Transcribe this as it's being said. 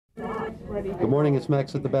Good morning, it's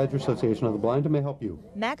Max at the Badger Association of the Blind. I may help you.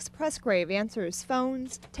 Max Pressgrave answers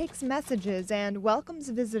phones, takes messages, and welcomes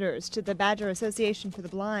visitors to the Badger Association for the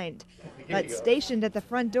Blind. But stationed at the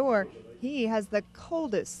front door, he has the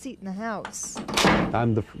coldest seat in the house.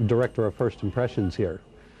 I'm the director of First Impressions here,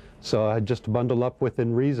 so I just bundle up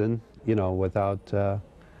within reason, you know, without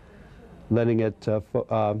letting it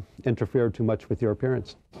interfere too much with your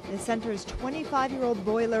appearance. The center's 25-year-old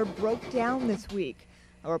boiler broke down this week.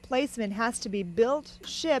 A replacement has to be built,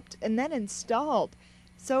 shipped, and then installed.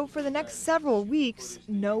 So for the next several weeks,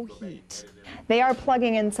 no heat. They are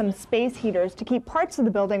plugging in some space heaters to keep parts of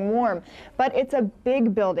the building warm, but it's a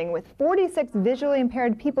big building with 46 visually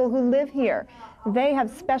impaired people who live here. They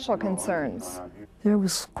have special concerns. There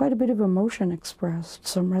was quite a bit of emotion expressed.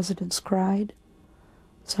 Some residents cried.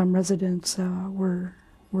 Some residents were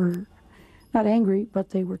not angry,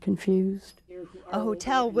 but they were confused. A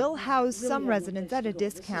hotel will house some residents at a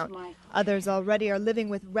discount. Others already are living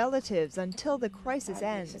with relatives until the crisis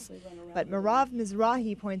ends. But Merav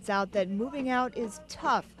Mizrahi points out that moving out is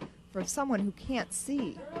tough for someone who can't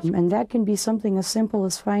see. And that can be something as simple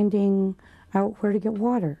as finding out where to get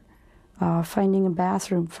water, finding a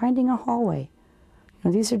bathroom, finding a hallway. You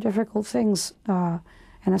know, these are difficult things, and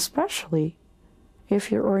especially if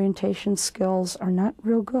your orientation skills are not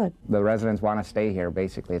real good. The residents want to stay here,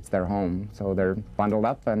 basically. It's their home, so they're bundled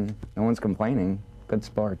up and no one's complaining. Good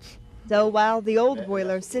sports. So while the old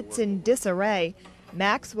boiler sits in disarray,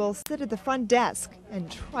 Max will sit at the front desk and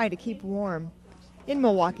try to keep warm. In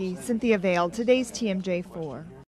Milwaukee, Cynthia Vale, today's TMJ4.